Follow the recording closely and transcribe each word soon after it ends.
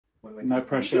No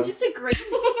pressure. You can just agree.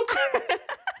 What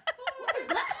was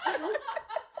that?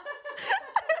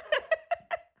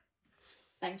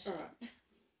 Thanks, Shane.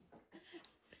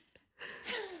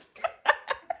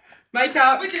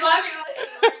 Makeup. Would you like me?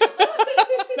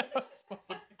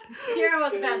 Here I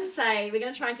was about to say, we're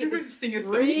going to try and keep this Sing a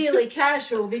song. really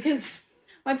casual because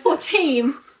my poor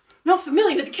team, not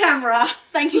familiar with the camera.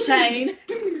 Thank you, Shane.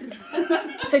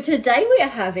 So today we are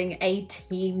having a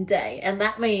team day, and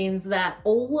that means that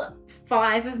all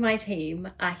 5 of my team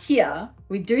are here.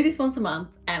 We do this once a month,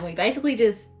 and we basically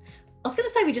just, I was going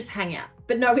to say we just hang out,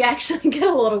 but no, we actually get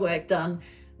a lot of work done.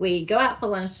 We go out for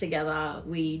lunch together,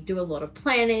 we do a lot of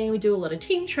planning, we do a lot of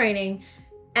team training,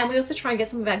 and we also try and get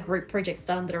some of our group projects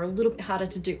done that are a little bit harder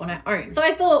to do on our own. So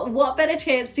I thought, what better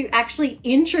chance to actually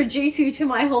introduce you to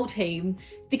my whole team,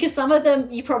 because some of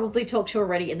them you probably talked to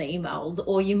already in the emails,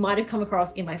 or you might have come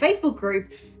across in my Facebook group,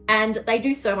 and they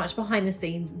do so much behind the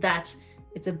scenes that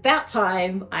it's about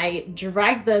time I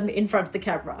drag them in front of the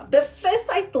camera. But first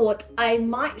I thought I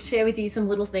might share with you some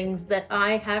little things that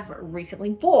I have recently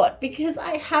bought, because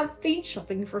I have been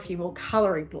shopping for a few more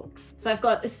colouring books. So I've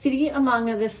got City Among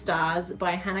the Stars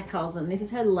by Hannah Carlson. This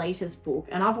is her latest book,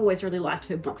 and I've always really liked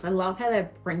her books. I love how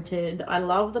they're printed, I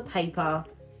love the paper,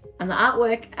 and the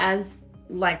artwork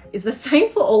is the same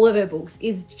for all of her books,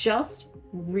 is just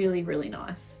really, really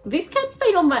nice. This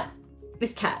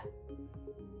cat.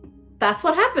 That's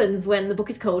what happens when the book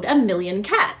is called A Million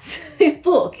Cats. This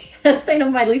book has been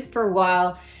on my list for a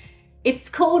while. It's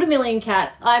called A Million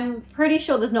Cats. I'm pretty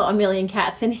sure there's not a million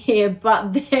cats in here,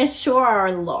 but there sure are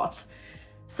a lot.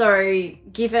 So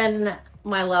given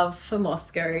my love for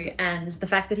Moscow and the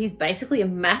fact that he's basically a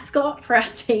mascot for our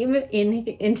team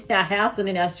in our house and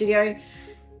in our studio,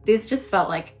 this just felt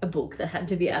like a book that had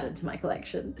to be added to my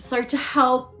collection. So to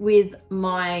help with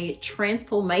my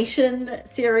transformation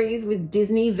series with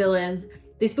Disney villains,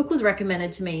 this book was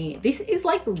recommended to me. This is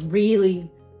like really,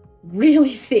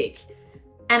 really thick,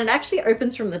 and it actually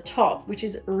opens from the top, which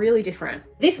is really different.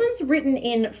 This one's written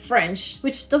in French,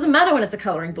 which doesn't matter when it's a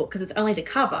coloring book because it's only the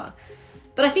cover.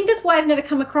 But I think that's why I've never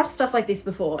come across stuff like this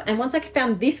before. And once I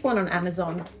found this one on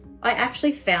Amazon, I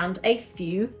actually found a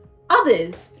few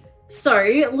others. So,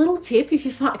 little tip, if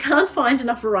you can't find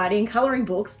enough variety in colouring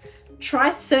books, try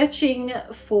searching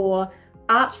for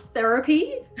art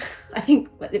therapy. I think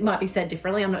it might be said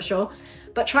differently, I'm not sure.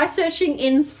 But try searching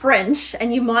in French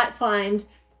and you might find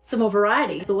some more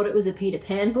variety. I thought it was a Peter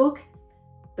Pan book,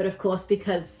 but of course,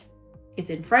 because it's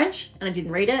in French and I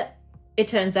didn't read it, it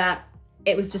turns out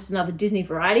it was just another Disney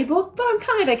variety book, but I'm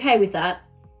kind of okay with that.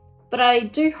 But I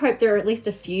do hope there are at least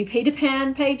a few Peter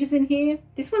Pan pages in here.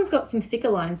 This one's got some thicker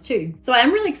lines too. So I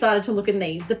am really excited to look in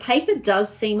these. The paper does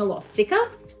seem a lot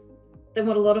thicker than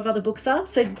what a lot of other books are.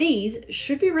 So these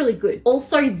should be really good.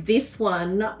 Also this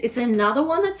one, it's another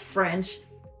one that's French,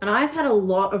 and I've had a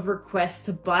lot of requests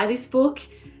to buy this book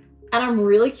and I'm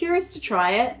really curious to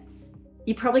try it.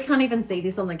 You probably can't even see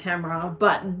this on the camera,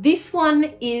 but this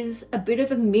one is a bit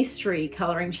of a mystery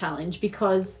colouring challenge,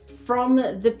 because from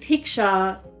the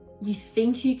picture, you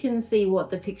think you can see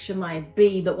what the picture might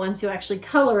be, but once you actually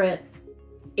colour it,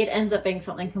 it ends up being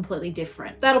something completely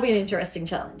different. That'll be an interesting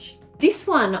challenge. This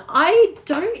one, I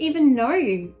don't even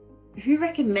know who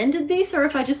recommended this or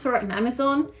if I just saw it on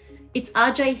Amazon. It's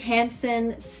RJ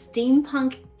Hampson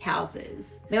Steampunk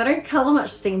Houses. Now I don't colour much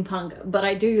steampunk, but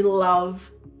I do love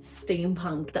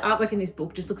steampunk. The artwork in this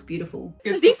book just looks beautiful.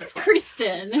 So this is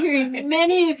Kristen, who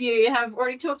many of you have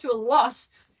already talked to a lot,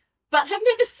 but have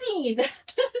never seen.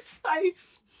 So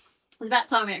it's about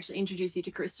time I actually introduce you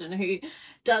to Kristen, who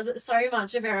does so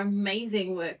much of our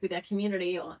amazing work with our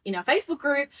community in our Facebook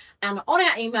group and on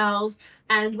our emails.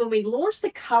 And when we launched the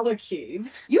Colour Cube,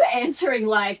 you were answering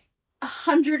like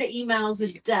 100 emails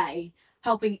a day,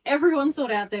 helping everyone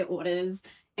sort out their orders,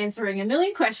 answering a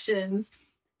million questions.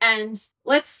 And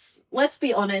let's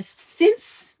be honest,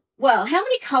 how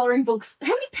many colouring books, how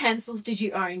many pencils did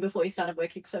you own before you started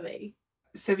working for me?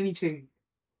 72.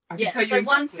 I can tell you so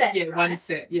exactly. one set, yeah, right? One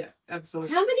set, yeah,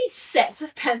 absolutely. How many sets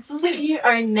of pencils do you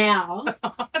own now?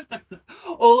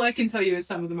 All I can tell you is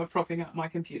some of them are propping up my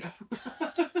computer.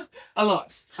 a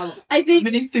lot. I think I'm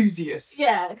an enthusiast.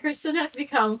 Yeah, Kristen has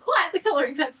become quite the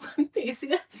colouring pencil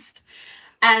enthusiast.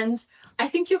 And I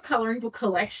think your colouring book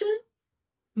collection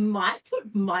might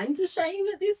put mine to shame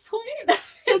at this point.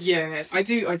 Yeah, I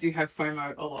do have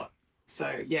FOMO a lot.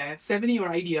 So yeah, 70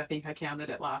 or 80 I think I counted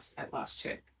at last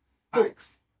check.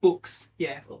 Books,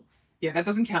 yeah. Yeah, that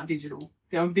doesn't count digital.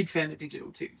 Yeah, I'm a big fan of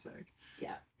digital too, so.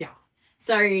 Yeah.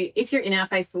 So if you're in our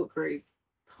Facebook group,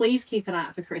 please keep an eye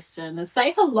out for Kristen and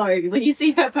say hello when you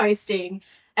see her posting,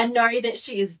 and know that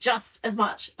she is just as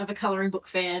much of a colouring book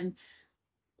fan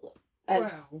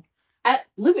as Wow. a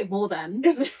little bit more than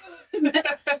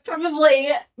probably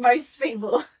most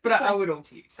people. But I owe it all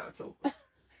to you, so it's all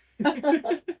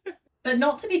good. But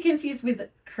not to be confused with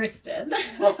Kristen.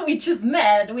 We just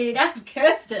met. We have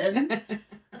Kirsten.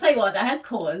 I'll tell you what, that has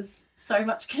caused so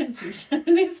much confusion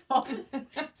in this office,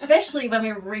 especially when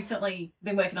we've recently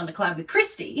been working on the collab with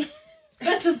Christy.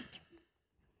 It's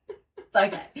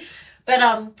okay.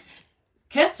 But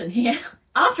Kirsten here,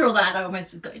 after all that, I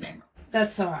almost just got your name wrong.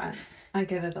 That's all right. I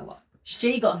get it a lot.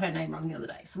 She got her name wrong the other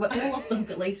day, so we're all off the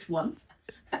hook at least once.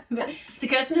 So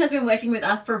Kirsten has been working with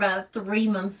us for about 3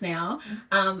 months now,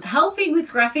 helping with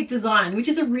graphic design, which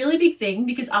is a really big thing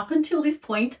because up until this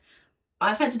point,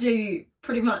 I've had to do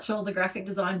pretty much all the graphic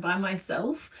design by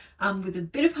myself, with a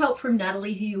bit of help from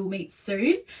Natalie, who you will meet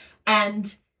soon.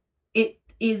 And it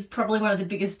is probably one of the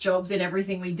biggest jobs in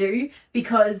everything we do,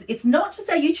 because it's not just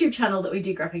our YouTube channel that we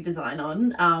do graphic design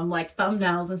on, like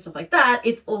thumbnails and stuff like that.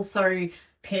 It's also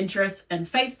Pinterest and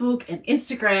Facebook and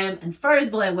Instagram and photos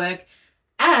of all our work.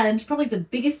 And probably the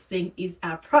biggest thing is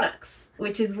our products,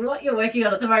 which is what you're working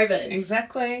on at the moment.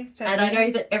 Exactly. And I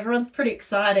know that everyone's pretty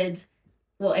excited.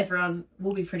 Well, everyone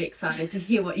will be pretty excited to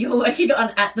hear what you're working on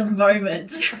at the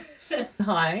moment.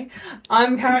 Hi.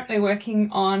 I'm currently working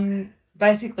on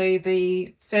basically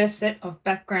the first set of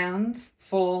backgrounds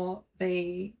for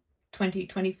the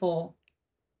 2024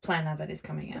 planner that is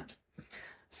coming out.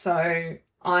 So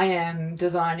I am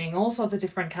designing all sorts of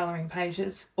different colouring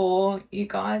pages for you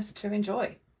guys to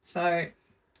enjoy. So,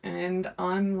 and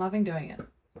I'm loving doing it.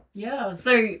 Yeah.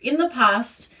 So in the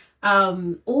past,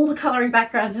 all the colouring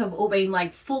backgrounds have all been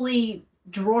like fully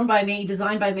drawn by me,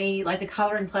 designed by me. Like the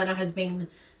colouring planner has been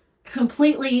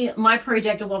completely my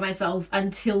project all by myself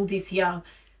until this year.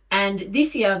 And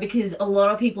this year, because a lot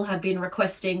of people have been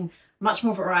requesting much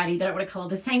more variety, they don't want to colour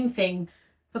the same thing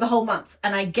for the whole month.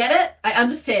 And I get it, I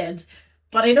understand.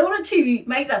 But in order to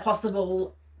make that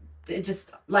possible, it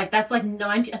just like that's like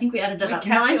 90, I think we added it up,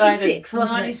 96,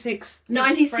 wasn't 96 it?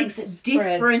 96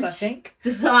 different spreads, I think.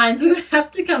 designs we would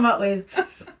have to come up with.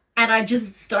 And I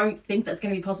just don't think that's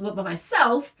going to be possible by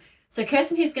myself. So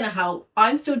Kirsten here's going to help.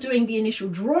 I'm still doing the initial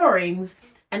drawings,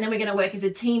 and then we're going to work as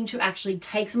a team to actually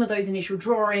take some of those initial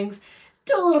drawings,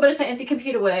 do a little bit of fancy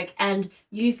computer work, and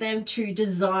use them to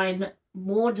design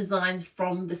more designs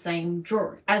from the same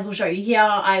drawing. As we'll show you here,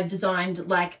 I've designed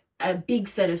like a big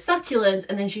set of succulents,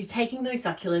 and then she's taking those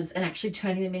succulents and actually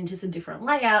turning them into some different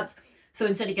layouts. So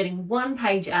instead of getting 1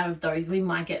 page out of those, we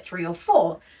might get 3 or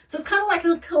 4. So it's kind of like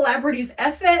a collaborative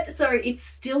effort. So it's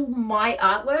still my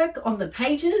artwork on the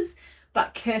pages,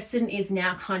 but Kirsten is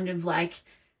now kind of like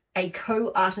a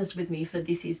co-artist with me for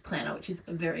this year's planner, which is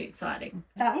very exciting.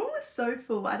 That one was so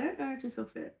full. I don't know if this will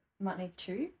fit. Might need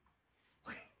 2.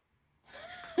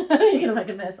 You're gonna make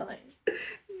a mess, aren't you?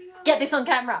 Yeah. Get this on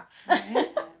camera.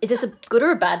 Is this a good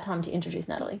or a bad time to introduce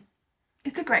Natalie?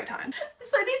 It's a great time.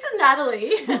 So this is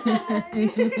Natalie.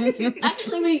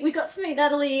 Actually, we got to meet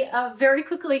Natalie very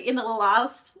quickly in the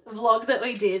last vlog that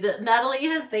we did. Natalie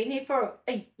has been here for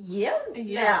a year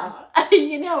now. A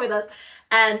year now with us.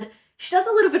 And she does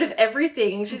a little bit of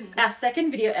everything. She's our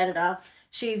second video editor.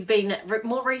 She's been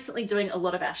more recently doing a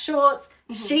lot of our shorts.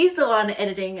 She's the one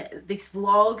editing this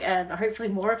vlog and hopefully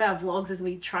more of our vlogs as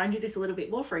we try and do this a little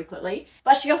bit more frequently.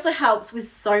 But she also helps with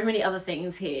so many other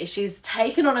things here. She's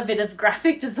taken on a bit of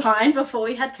graphic design before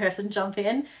we had Kirsten jump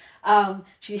in.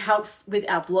 She helps with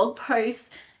our blog posts.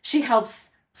 She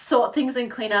helps sort things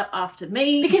and clean up after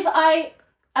me because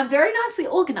I'm very nicely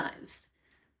organized,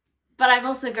 but I'm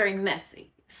also very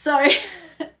messy. So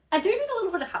I do need a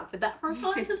little bit of help with that from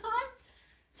time to time.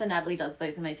 So Natalie does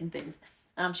those amazing things.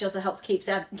 She also helps keep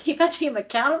our team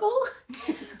accountable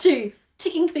to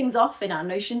ticking things off in our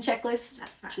Notion checklist.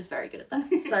 That's right. She's very good at that.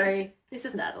 So this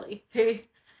is Natalie, who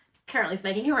currently is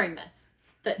making her own mess,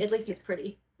 but at least it's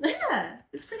pretty. Yeah,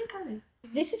 it's pretty cool.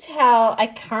 This is how I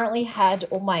currently had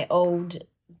all my old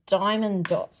diamond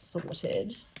dots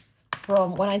sorted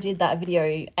from when I did that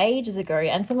video ages ago,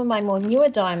 and some of my more newer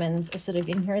diamonds are sort of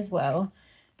in here as well.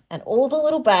 And all the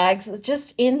little bags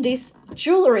just in this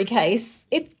jewellery case.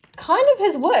 It kind of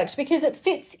has worked because it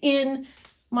fits in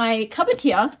my cupboard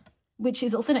here, which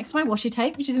is also next to my washi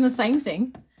tape, which is in the same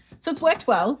thing. So it's worked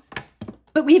well.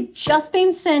 But we've just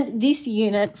been sent this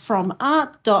unit from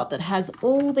Art Dot that has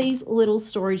all these little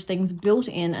storage things built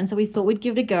in. And so we thought we'd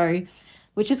give it a go,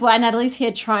 which is why Natalie's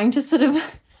here trying to sort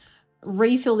of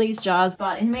refill these jars.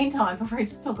 But in the meantime, feel free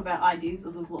to talk about ideas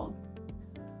of the vlog.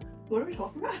 What are we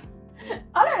talking about?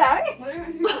 I don't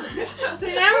know. So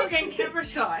now we're getting camera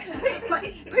shy. It's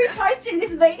like, who's hosting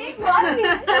this meeting? Why are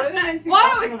we Why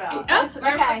are we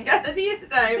Okay. gathered here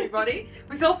today, everybody?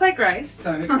 We should all say grace.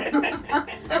 So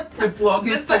the blog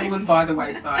has fallen by the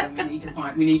wayside,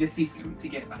 and we need a system to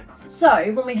get back on.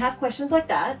 So when we have questions like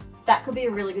that, that could be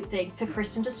a really good thing for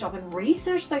Kristen to stop and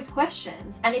research those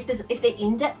questions. And if they're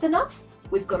in-depth enough,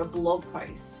 we've got a blog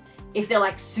post. If they're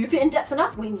like super in-depth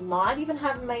enough, we might even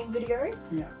have a main video.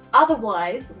 Yeah.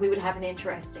 Otherwise, we would have an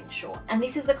interesting short. And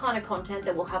this is the kind of content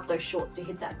that will help those shorts to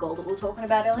hit that goal that we were talking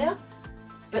about earlier.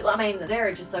 But I mean, there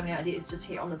are just so many ideas just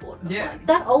here on the board. Yeah. Like,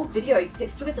 that old video it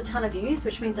still gets a ton of views,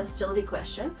 which means that's still a big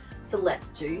question. So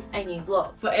let's do a new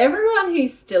blog. For everyone who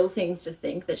still seems to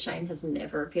think that Shane has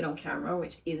never appeared on camera,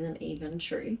 which isn't even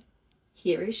true,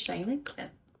 here is Shane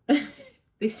again.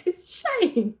 This is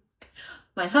Shane.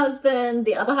 My husband,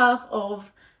 the other half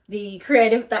of that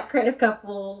creative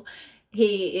couple.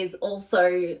 He is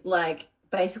also like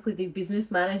basically the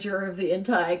business manager of the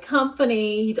entire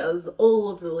company. He does all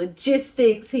of the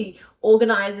logistics. He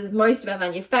organizes most of our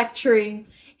manufacturing.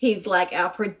 He's like our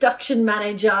production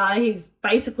manager. He's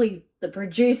basically the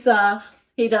producer.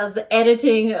 He does the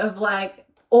editing of like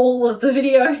all of the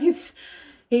videos.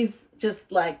 He's just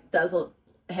like does a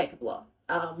heck of a lot.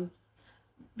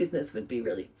 Business would be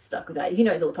really stuck with that. He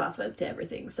knows all the passwords to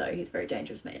everything, so he's a very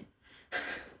dangerous man.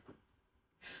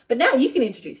 But now you can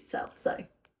introduce yourself, so.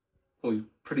 Well,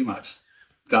 you've pretty much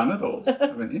done it all,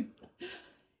 haven't you?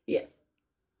 Yes.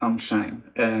 I'm Shane,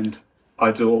 and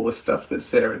I do all the stuff that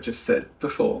Sarah just said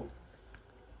before.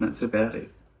 That's about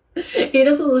it. He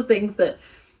does all the things that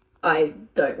I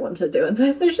don't want to do, and so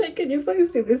I say, Shane, can you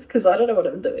please do this? Because I don't know what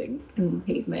I'm doing. And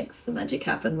he makes the magic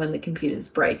happen when the computers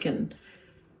break, and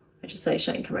I just say,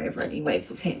 Shane, come over, and he waves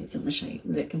his hands, and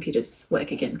the computers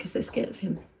work again because they're scared of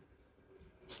him.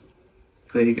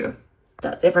 There you go.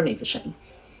 Everyone needs a Shane.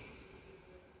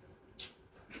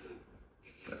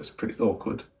 That was pretty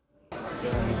awkward.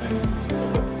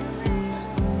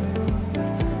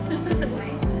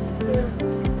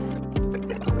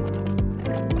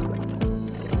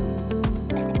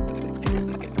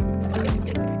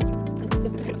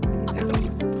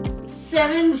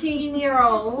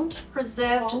 "17-year-old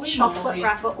preserved chocolate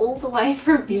wrapper all the way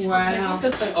from Wow. I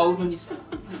feel so old when you say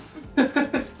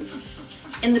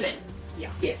in the bin."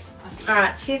 Yeah. Yes. All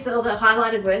right. Here's all the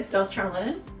highlighted words that I was trying to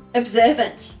learn.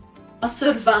 Observant.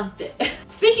 Osservante.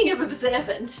 Speaking of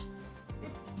observant,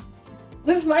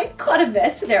 we've made quite a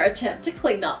mess in our attempt to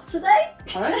clean up today.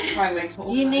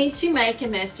 You need to make a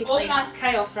mess to clean up. Organized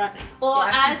chaos right now. Or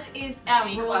as is our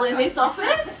rule in this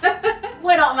office,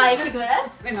 we're not making a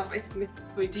mess. We're not making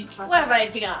We're decluttering. We're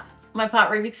making up. My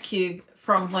part Rubik's Cube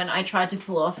from when I tried to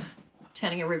pull off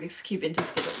turning a Rubik's Cube into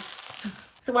Skittles.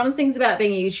 So one of the things about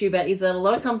being a YouTuber is that a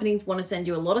lot of companies want to send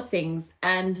you a lot of things,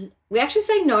 and we actually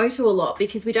say no to a lot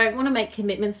because we don't want to make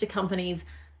commitments to companies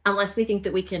unless we think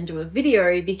that we can do a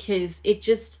video, because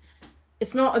it's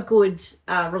not a good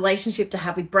relationship to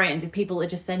have with brands if people are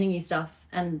just sending you stuff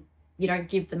and you don't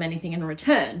give them anything in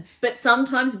return. But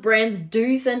sometimes brands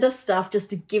do send us stuff just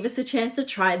to give us a chance to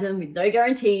try them with no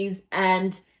guarantees,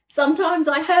 and sometimes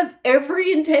I have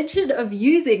every intention of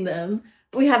using them.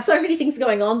 We have so many things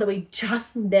going on that we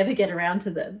just never get around to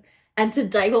them. And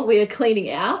today while we were cleaning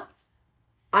out,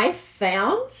 I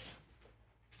found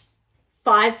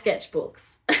 5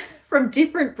 sketchbooks from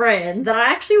different brands that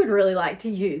I actually would really like to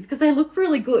use because they look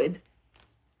really good.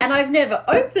 And I've never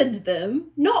opened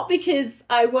them, not because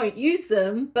I won't use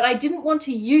them, but I didn't want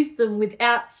to use them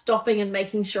without stopping and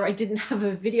making sure I didn't have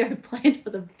a video planned for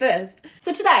them first.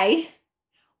 So today,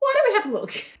 why don't we have a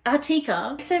look?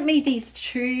 Artika sent me these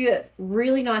 2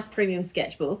 really nice premium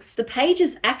sketchbooks. The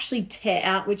pages actually tear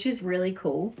out, which is really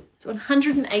cool. It's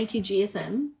 180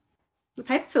 GSM. The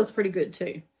paper feels pretty good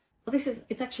too. Well,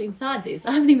 it's actually inside this.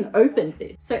 I haven't even opened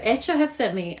this. So Etcher have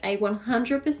sent me a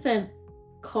 100%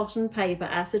 cotton paper,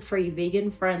 acid-free,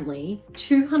 vegan-friendly,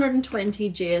 220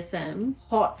 GSM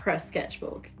hot press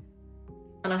sketchbook.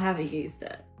 And I haven't used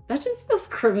it. That just feels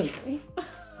criminal.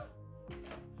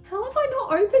 How have I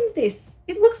not opened this?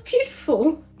 It looks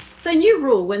beautiful. So new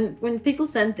rule, when people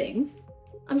send things,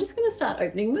 I'm just gonna start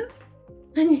opening them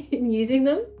and using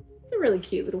them. It's a really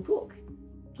cute little book.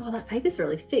 Oh, that paper's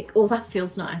really thick. Oh, that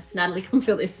feels nice. Natalie, come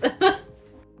feel this.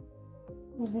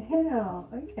 Wow,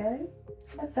 okay.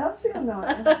 That does feel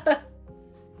nice.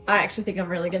 I actually think I'm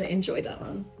really gonna enjoy that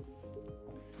one.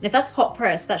 If that's hot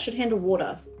press, that should handle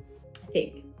water, I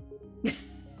think.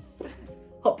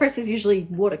 Hot press is usually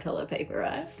watercolor paper,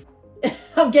 right?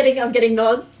 I'm getting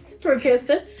nods from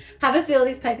Kirsten. Have a feel of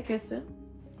this paper, Kirsten.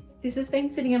 This has been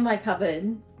sitting in my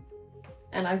cupboard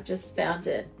and I've just found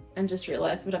it and just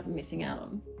realised what I've been missing out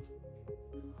on.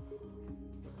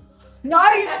 No,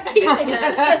 keeping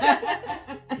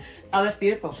it. Oh, that's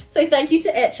beautiful. So thank you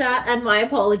to Etcher, and my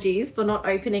apologies for not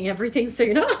opening everything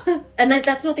sooner. And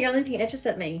that's not the only thing Etcher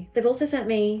sent me. They've also sent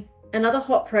me another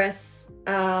hot press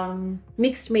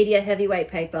mixed media heavyweight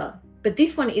paper, but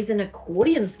this one is an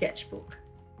accordion sketchbook.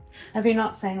 Have you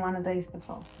not seen one of these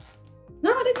before?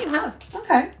 No, I don't think I have.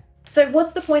 Okay. So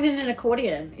what's the point in an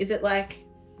accordion? Is it like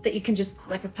that you can just,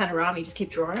 like a panorama, you just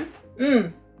keep drawing?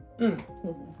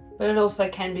 But it also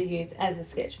can be used as a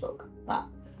sketchbook. But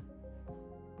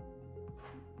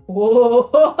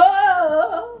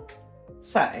whoa!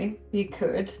 so you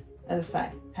could, as I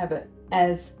say, have it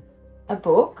as a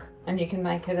book, and you can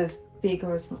make it as big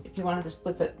or as, if you wanted to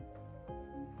flip it,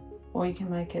 or you can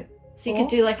make it. So you could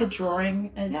do like a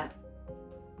drawing as. Yeah.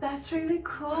 That's really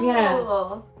cool.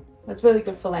 Yeah. It's really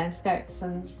good for landscapes,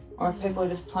 and or if people are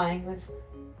just playing with.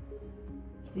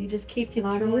 So you just keep your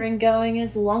drawing going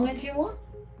as long as you want.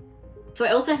 So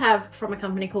I also have from a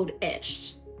company called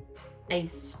Etched a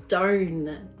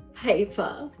stone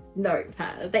paper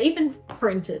notepad. They even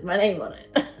printed my name on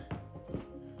it.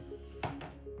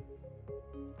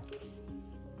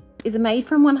 Is made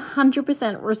from 100%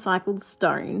 recycled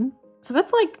stone. So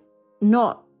that's like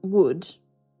not wood,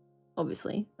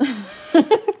 obviously.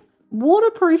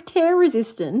 Waterproof, tear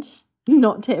resistant,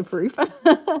 not tear proof,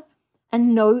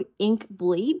 and no ink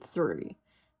bleed through.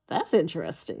 That's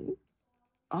interesting.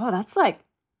 Oh, that's like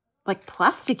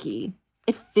plasticky.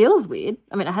 It feels weird.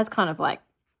 I mean, it has kind of like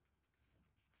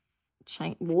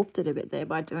warped it a bit there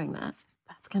by doing that.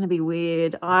 That's going to be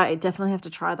weird. I definitely have to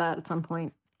try that at some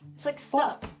point. It's like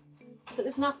stuck, but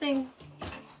there's nothing.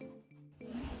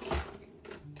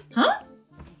 Huh?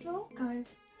 Oh,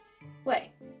 guys. Wait.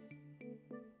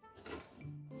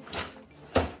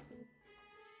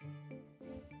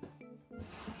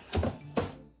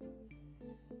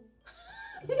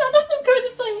 None of them go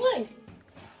the same length.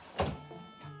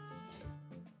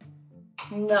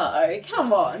 No,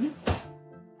 come on.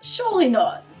 Surely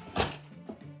not.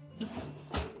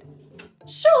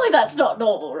 Surely that's not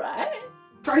normal, right?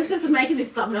 The process of making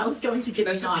this thumbnail is going to give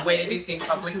me That's just nightmares. wear this in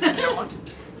public from now on.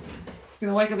 You're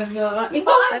gonna wake up and be like that.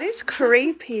 That is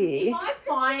creepy. If I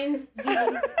find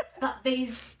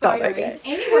these Stop, photos okay.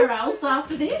 anywhere else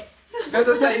after this, As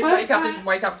I say, you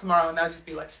wake up tomorrow and they'll just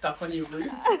be like stuck on your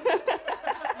roof.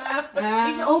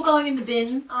 these are all going in the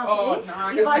bin after Oh, this. no,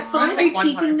 If I I'll find take you one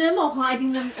keeping home. them or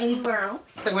hiding them anywhere else.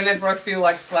 So whenever I feel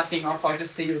like slacking off, I'll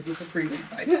just see your disapproving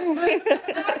face.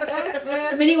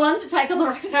 Mini one to take on the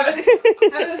road. Have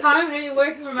a time when you're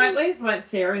working remotely. It's like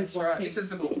Sarah's Alright, working. this is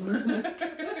the ball.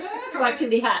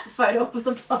 Productivity hat photo of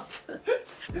the pop.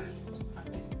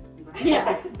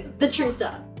 Yeah, the true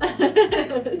star.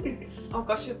 Oh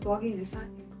gosh, you're vlogging this,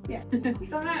 aren't you? Yeah. Don't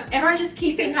know. Everyone just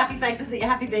keeping happy faces that you're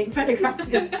happy being photographed.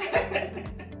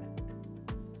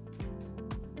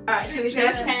 Alright, should we do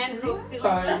Just it? hands or silly?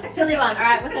 Silly one.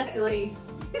 Alright, what's our silly?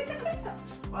 I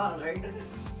don't know.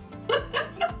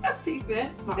 Big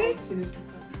man.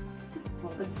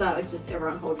 Let's start with just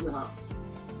everyone holding them up.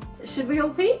 Should we all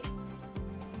peek?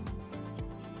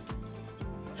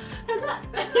 How's that?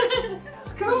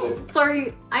 Cool. So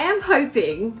I am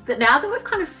hoping that now that we've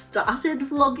kind of started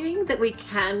vlogging, that we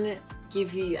can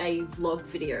give you a vlog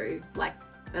video like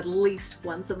at least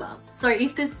once a month. So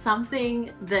if there's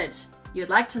something that you'd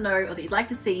like to know or that you'd like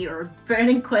to see or a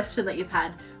burning question that you've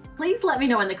had, please let me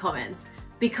know in the comments,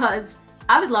 because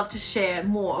I would love to share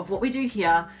more of what we do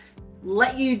here,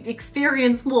 let you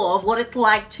experience more of what it's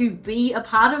like to be a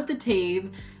part of the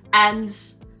team and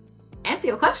answer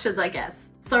your questions, I guess.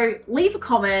 So leave a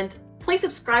comment, please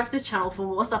subscribe to this channel for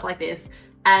more stuff like this,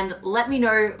 and let me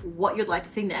know what you'd like to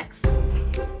see next.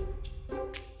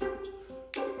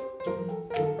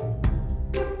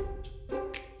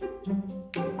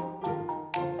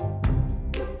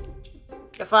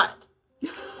 You're fired.